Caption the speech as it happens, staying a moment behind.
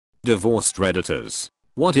Divorced Redditors.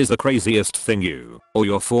 What is the craziest thing you or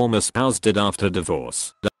your former spouse did after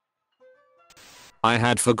divorce? I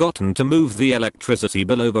had forgotten to move the electricity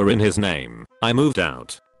bill over in his name. I moved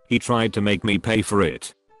out. He tried to make me pay for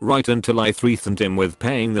it. Right until I threatened him with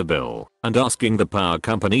paying the bill and asking the power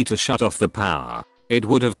company to shut off the power. It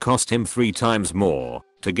would have cost him 3 times more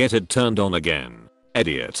to get it turned on again.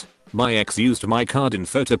 Idiot. My ex used my card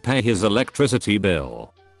info to pay his electricity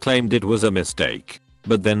bill. Claimed it was a mistake.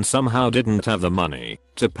 But then somehow didn't have the money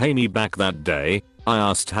to pay me back that day. I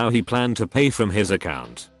asked how he planned to pay from his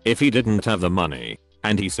account if he didn't have the money.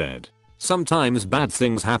 And he said, "Sometimes bad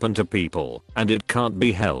things happen to people and it can't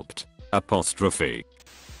be helped." Apostrophe.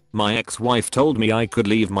 My ex-wife told me I could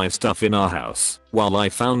leave my stuff in our house while I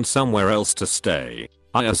found somewhere else to stay.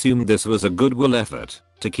 I assumed this was a goodwill effort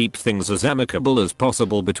to keep things as amicable as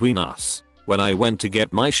possible between us. When I went to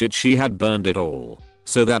get my shit, she had burned it all.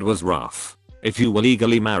 So that was rough. If you were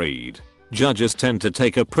legally married, judges tend to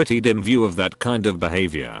take a pretty dim view of that kind of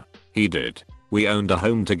behavior. He did. We owned a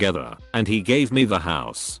home together and he gave me the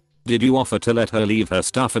house. Did you offer to let her leave her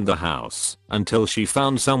stuff in the house until she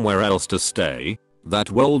found somewhere else to stay?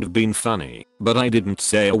 That would have been funny, but I didn't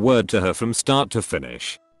say a word to her from start to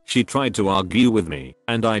finish. She tried to argue with me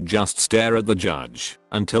and I'd just stare at the judge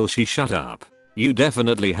until she shut up. You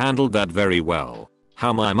definitely handled that very well.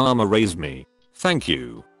 How my mama raised me. Thank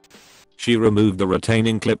you. She removed the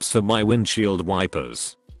retaining clips for my windshield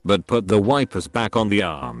wipers, but put the wipers back on the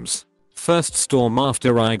arms. First storm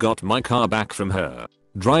after I got my car back from her.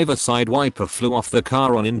 Driver side wiper flew off the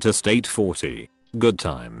car on Interstate 40. Good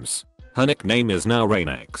times. Her nickname is now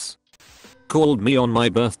Rainex. Called me on my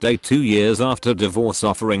birthday 2 years after divorce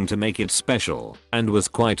offering to make it special and was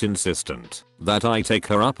quite insistent that I take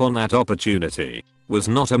her up on that opportunity. Was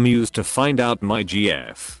not amused to find out my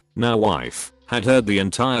GF, now wife, had heard the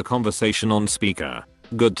entire conversation on speaker.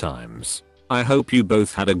 Good times. I hope you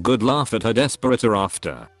both had a good laugh at her desperate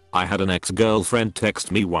after. I had an ex-girlfriend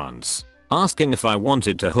text me once asking if I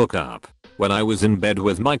wanted to hook up when I was in bed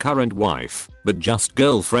with my current wife, but just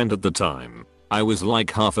girlfriend at the time. I was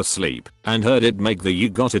like half asleep and heard it make the "you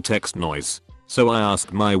got a text" noise. So I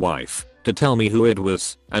asked my wife to tell me who it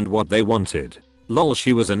was and what they wanted. Lol,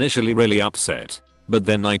 she was initially really upset, but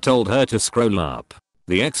then I told her to scroll up.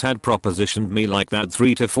 The ex had propositioned me like that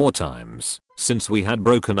 3 to 4 times since we had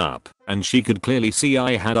broken up, and she could clearly see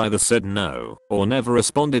I had either said no or never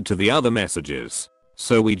responded to the other messages.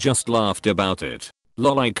 So we just laughed about it.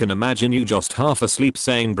 Lol, I can imagine you just half asleep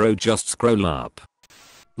saying bro just scroll up.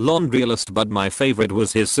 Laundry list, but my favorite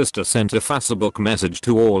was his sister sent a Facebook message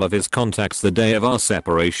to all of his contacts the day of our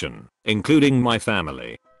separation, including my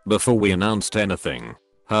family, before we announced anything.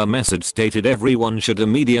 Her message stated everyone should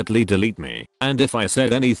immediately delete me, and if I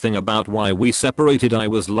said anything about why we separated I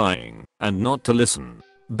was lying, and not to listen.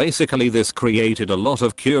 Basically this created a lot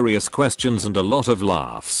of curious questions and a lot of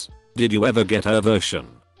laughs. Did you ever get her version?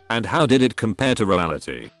 And how did it compare to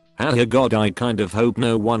reality? Ah god, I kind of hope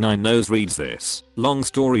no one I knows reads this. Long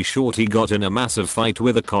story short, he got in a massive fight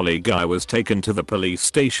with a colleague. I was taken to the police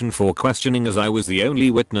station for questioning as I was the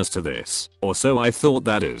only witness to this, or so I thought.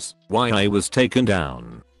 That is why I was taken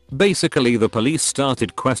down. Basically the police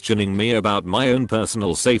started questioning me about my own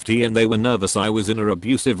personal safety and they were nervous I was in an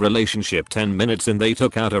abusive relationship. 10 minutes in they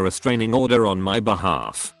took out a restraining order on my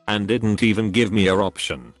behalf and didn't even give me a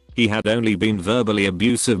option. He had only been verbally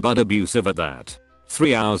abusive, but abusive at that.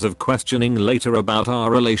 3 hours of questioning later about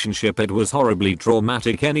our relationship. It was horribly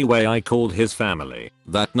traumatic. Anyway, I called his family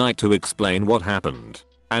that night to explain what happened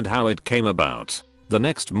and how it came about. The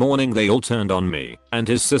next morning they all turned on me and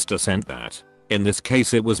his sister sent that. In this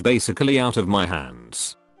case it was basically out of my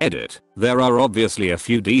hands. Edit. There are obviously a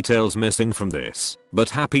few details missing from this, but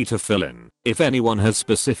happy to fill in if anyone has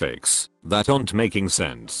specifics that aren't making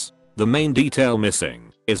sense. The main detail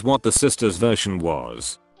missing is what the sister's version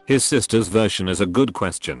was. His sister's version is a good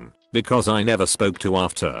question because I never spoke to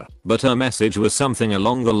after, but her message was something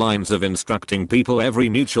along the lines of instructing people, every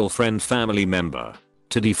mutual friend, family member,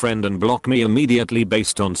 to defriend and block me immediately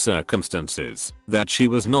based on circumstances that she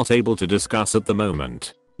was not able to discuss at the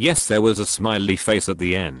moment. Yes, there was a smiley face at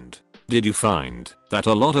the end. Did you find that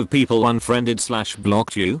a lot of people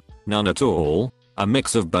unfriended/blocked you? None at all? A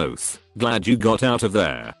mix of both. Glad you got out of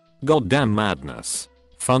there. Goddamn madness.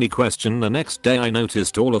 Funny question. The next day I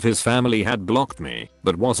noticed all of his family had blocked me,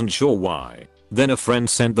 but wasn't sure why. Then a friend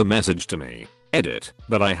sent the message to me. Edit.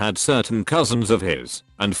 But I had certain cousins of his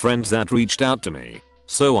and friends that reached out to me.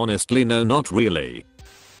 So honestly no, not really.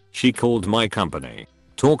 She called my company,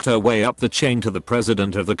 talked her way up the chain to the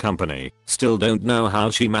president of the company. Still don't know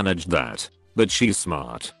how she managed that. but she's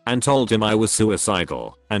smart and told him I was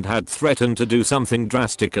suicidal and had threatened to do something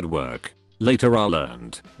drastic at work. Later I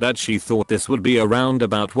learned that she thought this would be a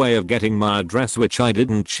roundabout way of getting my address, which I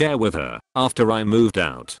didn't share with her after I moved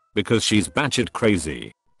out because she's batshit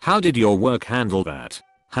crazy. How did your work handle that?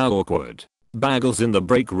 How awkward. Bagels in the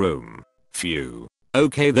break room. Phew.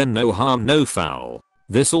 Okay then, no harm no foul.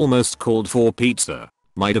 This almost called for pizza.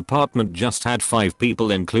 My department just had 5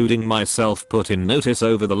 people including myself put in notice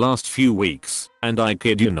over the last few weeks, and I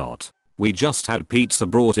kid you not, we just had pizza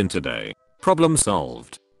brought in today. Problem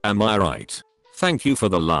solved. Am I right? Thank you for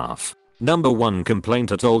the laugh. Number 1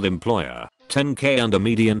 complaint at old employer. 10k under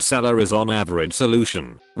median salaries on average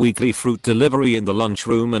solution. Weekly fruit delivery in the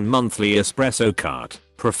lunchroom and monthly espresso cart.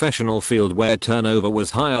 Professional field where turnover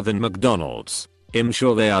was higher than McDonald's. I'm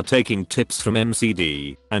sure they are taking tips from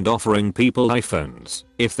MCD and offering people iPhones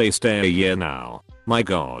if they stay a year now. My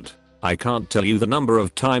god. I can't tell you the number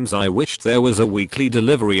of times I wished there was a weekly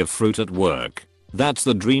delivery of fruit at work. That's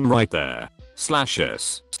the dream right there.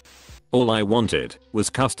 /s. All I wanted was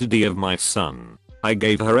custody of my son. I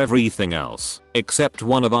gave her everything else except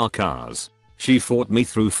one of our cars. She fought me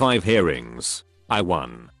through 5 hearings. I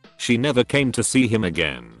won. She never came to see him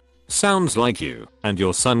again. Sounds like you and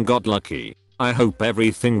your son got lucky. I hope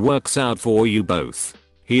everything works out for you both.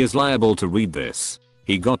 He is liable to read this.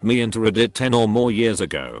 He got me into Reddit 10 or more years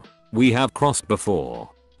ago. We have crossed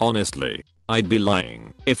before. Honestly, I'd be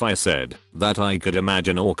lying if I said that I could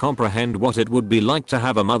imagine or comprehend what it would be like to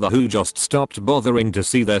have a mother who just stopped bothering to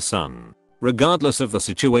see their son. Regardless of the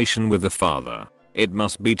situation with the father, it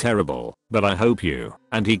must be terrible, but I hope you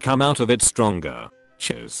and he come out of it stronger.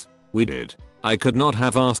 Cheers. We did. I could not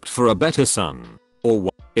have asked for a better son. Or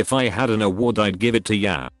what? If I had an award I'd give it to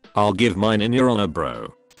ya. I'll give mine in your honor,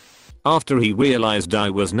 bro. After he realized I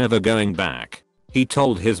was never going back, he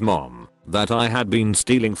told his mom that I had been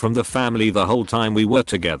stealing from the family the whole time we were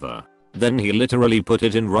together. Then he literally put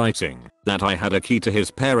it in writing that I had a key to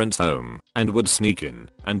his parents' home and would sneak in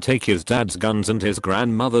and take his dad's guns and his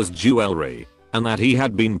grandmother's jewelry, and that he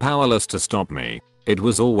had been powerless to stop me. It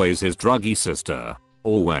was always his druggy sister.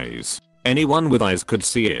 Always. Anyone with eyes could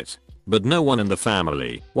see it, but no one in the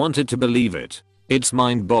family wanted to believe it. It's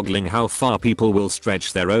mind-boggling how far people will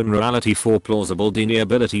stretch their own reality for plausible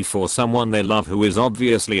deniability for someone they love who is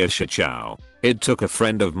obviously a shitshow. It took a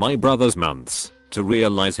friend of my brother's months to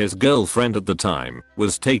realize his girlfriend at the time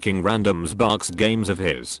was taking random Xbox games of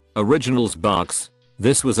his original Xbox.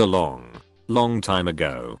 This was a long time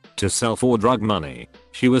ago to sell for drug money.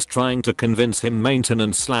 She was trying to convince him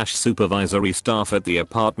maintenance/supervisory staff at the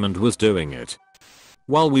apartment was doing it.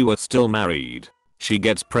 While we were still married, she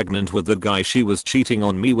gets pregnant with the guy she was cheating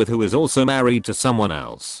on me with, who is also married to someone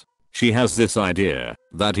else. She has this idea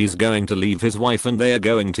that he's going to leave his wife and they are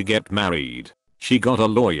going to get married. She got a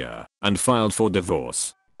lawyer and filed for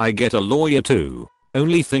divorce. I get a lawyer too.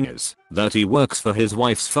 Only thing is that he works for his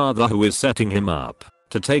wife's father, who is setting him up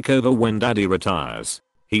to take over when daddy retires.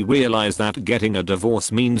 He realized that getting a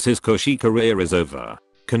divorce means his cushy career is over.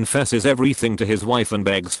 Confesses everything to his wife and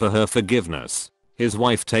begs for her forgiveness. His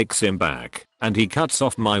wife takes him back, and he cuts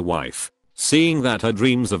off my wife. Seeing that her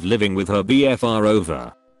dreams of living with her BF are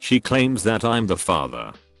over, she claims that I'm the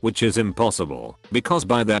father, which is impossible because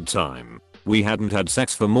by that time, we hadn't had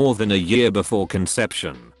sex for more than a year before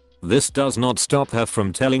conception. This does not stop her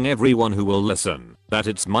from telling everyone who will listen that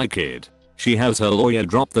it's my kid. She has her lawyer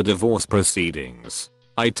drop the divorce proceedings.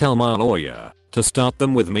 I tell my lawyer to start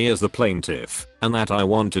them with me as the plaintiff and that I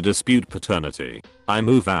want to dispute paternity. I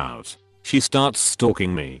move out. She starts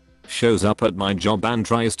stalking me, shows up at my job and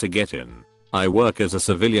tries to get in. I work as a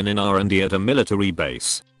civilian in R&D at a military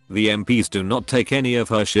base. The MPs do not take any of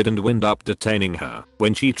her shit and wind up detaining her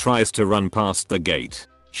when she tries to run past the gate.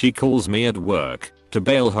 She calls me at work to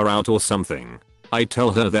bail her out or something. I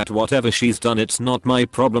tell her that whatever she's done, it's not my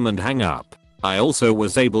problem and hang up. I also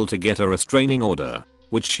was able to get a restraining order,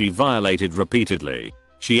 which she violated repeatedly.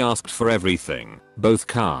 She asked for everything, both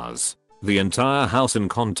cars, the entire house and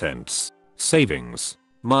contents, savings,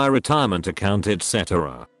 my retirement account,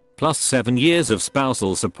 etc. Plus 7 years of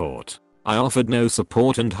spousal support. I offered no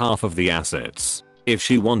support and half of the assets. If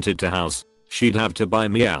she wanted to house, she'd have to buy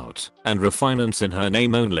me out and refinance in her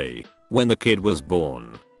name only. When the kid was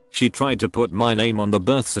born, she tried to put my name on the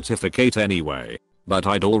birth certificate anyway, but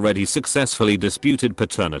I'd already successfully disputed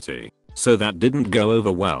paternity, so that didn't go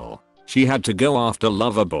over well. She had to go after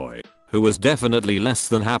Loverboy, who was definitely less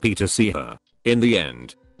than happy to see her. In the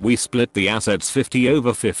end, we split the assets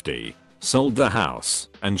 50/50, sold the house,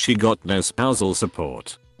 and she got no spousal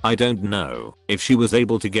support. I don't know if she was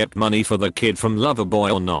able to get money for the kid from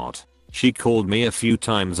Loverboy or not. She called me a few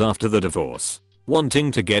times after the divorce,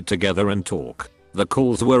 wanting to get together and talk. The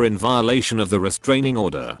calls were in violation of the restraining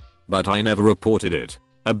order, but I never reported it.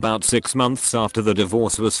 About 6 months after the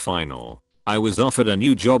divorce was final, I was offered a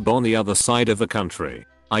new job on the other side of the country.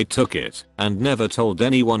 I took it and never told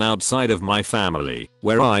anyone outside of my family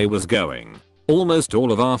where I was going. Almost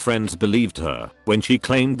all of our friends believed her when she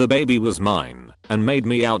claimed the baby was mine and made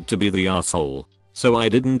me out to be the asshole. So I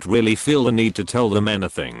didn't really feel the need to tell them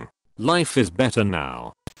anything. Life is better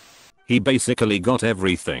now. He basically got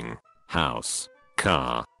everything. House,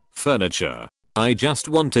 car, furniture. I just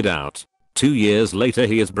wanted out. 2 years later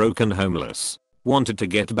he is broken homeless. Wanted to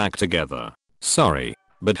get back together. Sorry,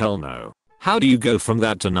 but hell no. How do you go from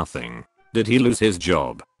that to nothing? Did he lose his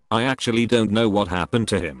job? I actually don't know what happened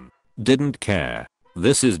to him. Didn't care.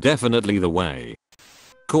 This is definitely the way.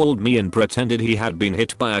 Called me and pretended he had been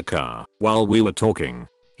hit by a car while we were talking.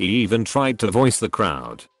 He even tried to voice the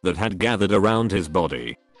crowd that had gathered around his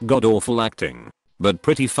body. God awful acting, but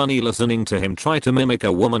pretty funny listening to him try to mimic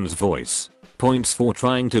a woman's voice. Points for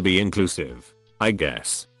trying to be inclusive, I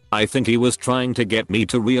guess. I think he was trying to get me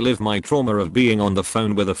to relive my trauma of being on the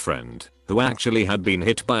phone with a friend who actually had been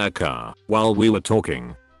hit by a car while we were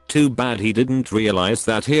talking. Too bad he didn't realize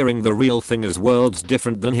that hearing the real thing is worlds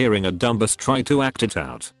different than hearing a dumbass try to act it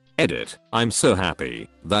out. Edit. I'm so happy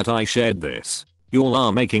that I shared this. Y'all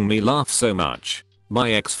are making me laugh so much.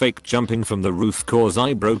 My ex faked jumping from the roof cause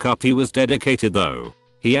I broke up. He was dedicated though.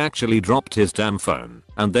 He actually dropped his damn phone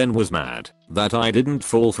and then was mad that I didn't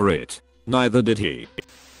fall for it. Neither did he.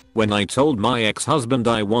 When I told my ex-husband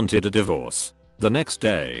I wanted a divorce, the next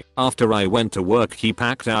day after I went to work he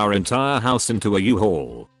packed our entire house into a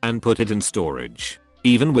U-Haul and put it in storage.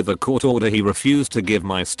 Even with a court order he refused to give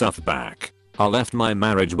my stuff back. I left my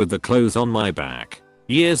marriage with the clothes on my back.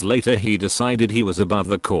 Years later he decided he was above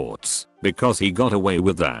the courts because he got away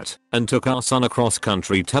with that and took our son across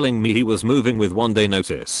country telling me he was moving with 1 day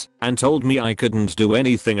notice and told me I couldn't do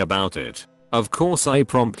anything about it. Of course I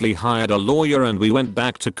promptly hired a lawyer and we went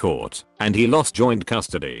back to court and he lost joint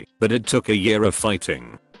custody, but it took a year of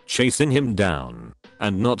fighting, chasing him down,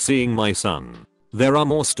 and not seeing my son. There are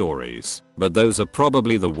more stories, but those are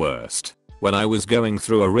probably the worst. When I was going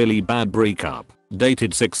through a really bad breakup,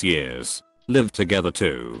 dated 6 years, lived together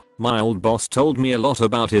too, my old boss told me a lot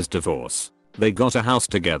about his divorce. They got a house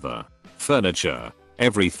together, furniture,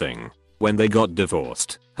 everything. When they got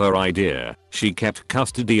divorced, her idea, she kept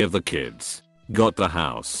custody of the kids. Got the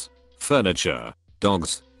house, furniture,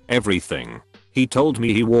 dogs, everything. He told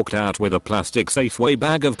me he walked out with a plastic Safeway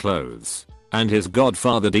bag of clothes and his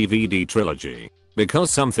Godfather DVD trilogy.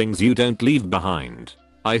 Because some things you don't leave behind.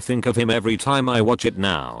 I think of him every time I watch it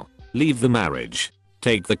now. Leave the marriage.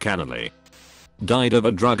 Take the cannoli. Died of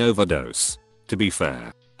a drug overdose. To be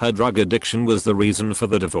fair, her drug addiction was the reason for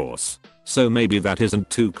the divorce. So maybe that isn't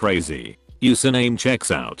too crazy. Username checks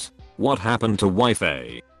out. What happened to wife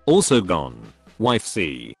A? Also gone. Wife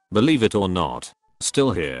C, believe it or not,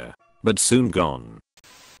 still here, but soon gone.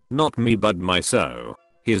 Not me but myself.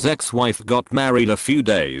 His ex-wife got married a few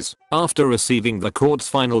days after receiving the court's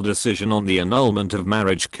final decision on the annulment of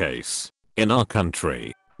marriage case. In our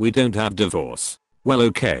country, we don't have divorce. Well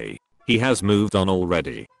okay, he has moved on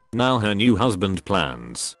already. Now her new husband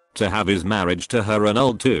plans to have his marriage to her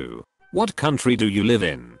annulled too. What country do you live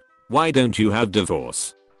in? Why don't you have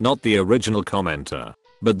divorce? Not the original commenter,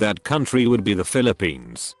 but that country would be the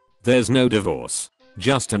Philippines. There's no divorce,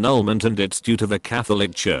 just annulment and it's due to the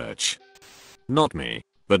Catholic Church. Not me,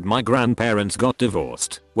 but my grandparents got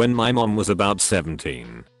divorced when my mom was about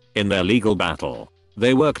 17. In their legal battle,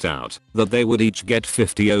 they worked out that they would each get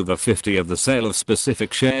 50/50 of the sale of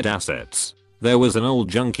specific shared assets. There was an old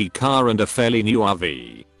junky car and a fairly new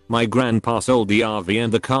RV. My grandpa sold the RV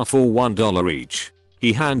and the car for $1 each.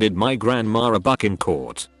 He handed my grandma a buck in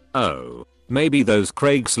court. Oh, maybe those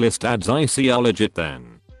Craigslist ads I see are legit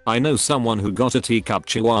then. I know someone who got a teacup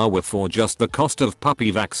chihuahua for just the cost of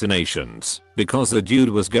puppy vaccinations because the dude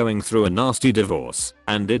was going through a nasty divorce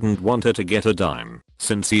and didn't want her to get a dime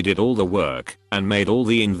since he did all the work and made all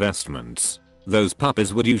the investments. Those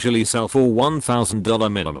puppies would usually sell for $1,000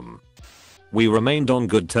 minimum. We remained on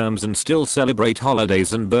good terms and still celebrate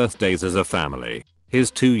holidays and birthdays as a family. His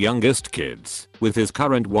 2 youngest kids, with his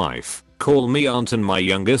current wife, call me aunt and my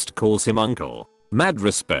youngest calls him uncle. Mad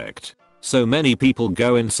respect. So many people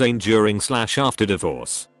go insane during/after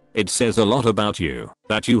divorce. It says a lot about you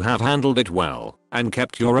that you have handled it well and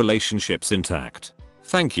kept your relationships intact.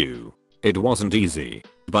 Thank you. It wasn't easy,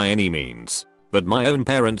 by any means. But my own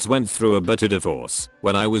parents went through a bitter divorce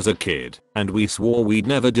when I was a kid, and we swore we'd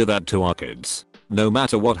never do that to our kids, no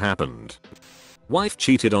matter what happened. Wife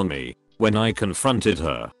cheated on me. When I confronted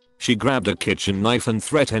her, she grabbed a kitchen knife and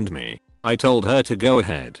threatened me. I told her to go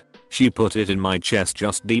ahead. She put it in my chest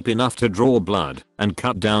just deep enough to draw blood and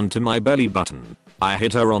cut down to my belly button. I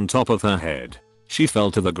hit her on top of her head. She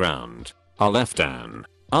fell to the ground. I left Anne.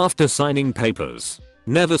 After signing papers.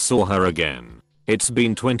 Never saw her again. It's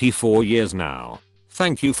been 24 years now.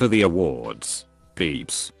 Thank you for the awards.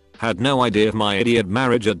 Peeps. Had no idea my idiot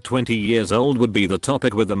marriage at 20 years old would be the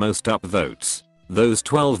topic with the most upvotes. Those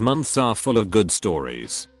 12 months are full of good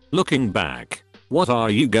stories. Looking back. What are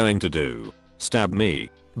you going to do? Stab me.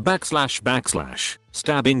 /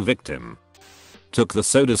 stabbing victim. Took the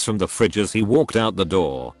sodas from the fridge as he walked out the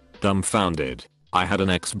door. Dumbfounded. I had an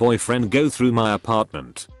ex-boyfriend go through my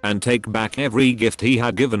apartment and take back every gift he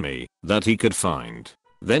had given me that he could find.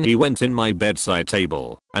 Then he went in my bedside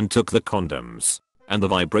table and took the condoms and the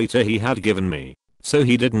vibrator he had given me. So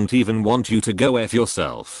he didn't even want you to go F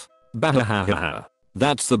yourself. Bahahaha.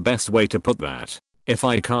 That's the best way to put that. If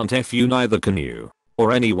I can't F you, neither can you.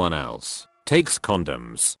 Or anyone else. Takes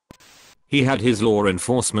condoms. He had his law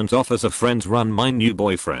enforcement officer friends run my new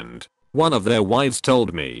boyfriend. One of their wives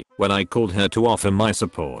told me when I called her to offer my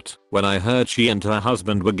support when I heard she and her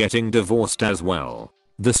husband were getting divorced as well.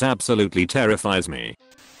 This absolutely terrifies me.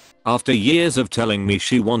 After years of telling me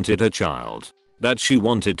she wanted a child, that she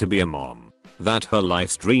wanted to be a mom, that her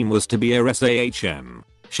life's dream was to be a SAHM,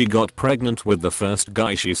 she got pregnant with the first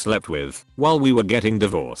guy she slept with while we were getting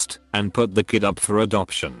divorced and put the kid up for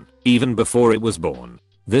adoption even before it was born.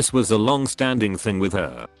 This was a long-standing thing with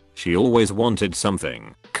her. She always wanted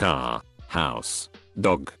something. Car, house,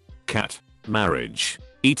 dog, cat, marriage,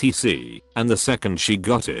 etc. And the second she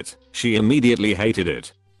got it, she immediately hated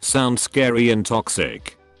it. Sounds scary and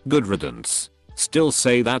toxic. Good riddance. Still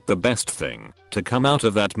say that the best thing to come out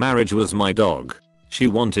of that marriage was my dog. She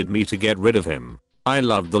wanted me to get rid of him. I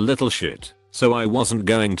loved the little shit, so I wasn't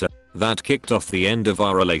going to. That kicked off the end of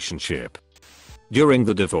our relationship. During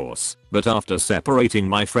the divorce, but after separating,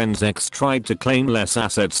 my friend's ex tried to claim less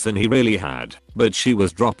assets than he really had, but she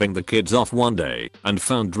was dropping the kids off one day and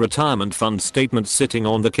found retirement fund statements sitting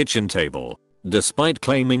on the kitchen table. Despite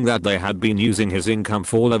claiming that they had been using his income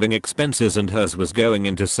for living expenses and hers was going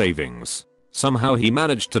into savings, somehow he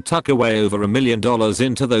managed to tuck away over $1 million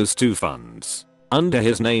into those two funds, under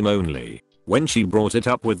his name only. When she brought it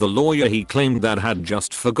up with the lawyer, he claimed that had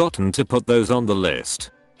just forgotten to put those on the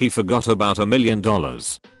list. He forgot about $1 million.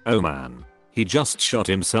 Oh man. He just shot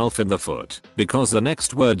himself in the foot because the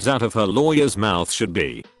next words out of her lawyer's mouth should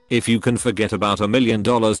be, if you can forget about $1 million,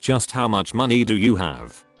 just how much money do you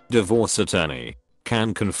have? Divorce attorney.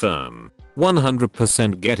 Can confirm.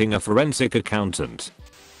 100% getting a forensic accountant.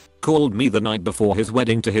 Called me the night before his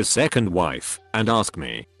wedding to his second wife and asked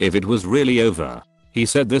me if it was really over. He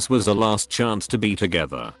said this was a last chance to be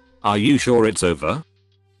together. Are you sure it's over?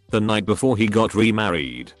 The night before he got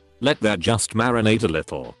remarried. Let that just marinate a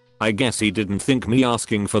little. I guess he didn't think me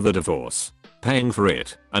asking for the divorce, paying for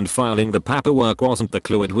it, and filing the paperwork wasn't the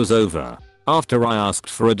clue it was over. After I asked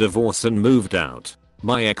for a divorce and moved out,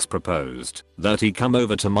 my ex proposed that he come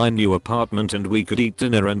over to my new apartment and we could eat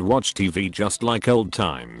dinner and watch TV just like old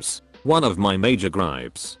times. One of my major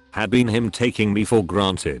gripes had been him taking me for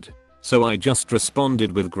granted. So I just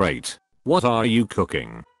responded with great. What are you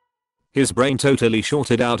cooking? His brain totally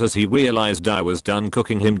shorted out as he realized I was done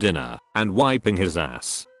cooking him dinner and wiping his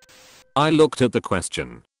ass. I looked at the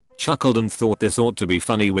question, chuckled and thought this ought to be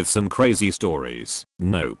funny with some crazy stories.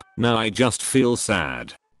 Nope. Now I just feel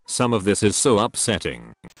sad. Some of this is so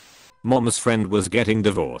upsetting. Mom's friend was getting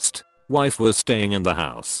divorced. Wife was staying in the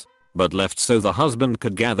house, but left so the husband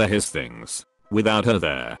could gather his things without her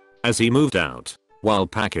there. As he moved out, while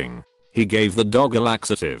packing, he gave the dog a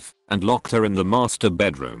laxative and locked her in the master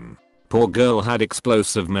bedroom. Poor girl had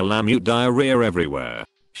explosive malamute diarrhea everywhere.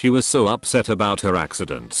 She was so upset about her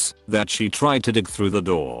accidents that she tried to dig through the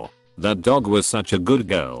door. That dog was such a good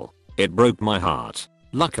girl. It broke my heart.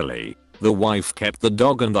 Luckily, the wife kept the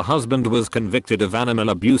dog and the husband was convicted of animal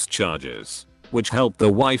abuse charges, which helped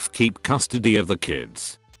the wife keep custody of the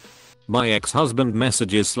kids. My ex-husband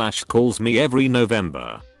messages / calls me every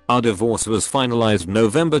November. Our divorce was finalized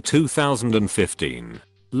November 2015.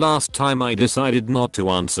 Last time I decided not to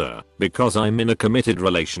answer because I'm in a committed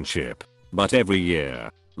relationship. But every year,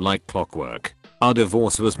 like clockwork, our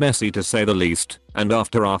divorce was messy to say the least, and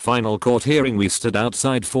after our final court hearing we stood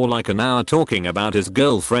outside for like an hour talking about his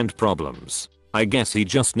girlfriend problems. I guess he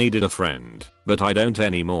just needed a friend, but I don't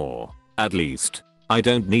anymore. At least, I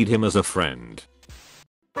don't need him as a friend.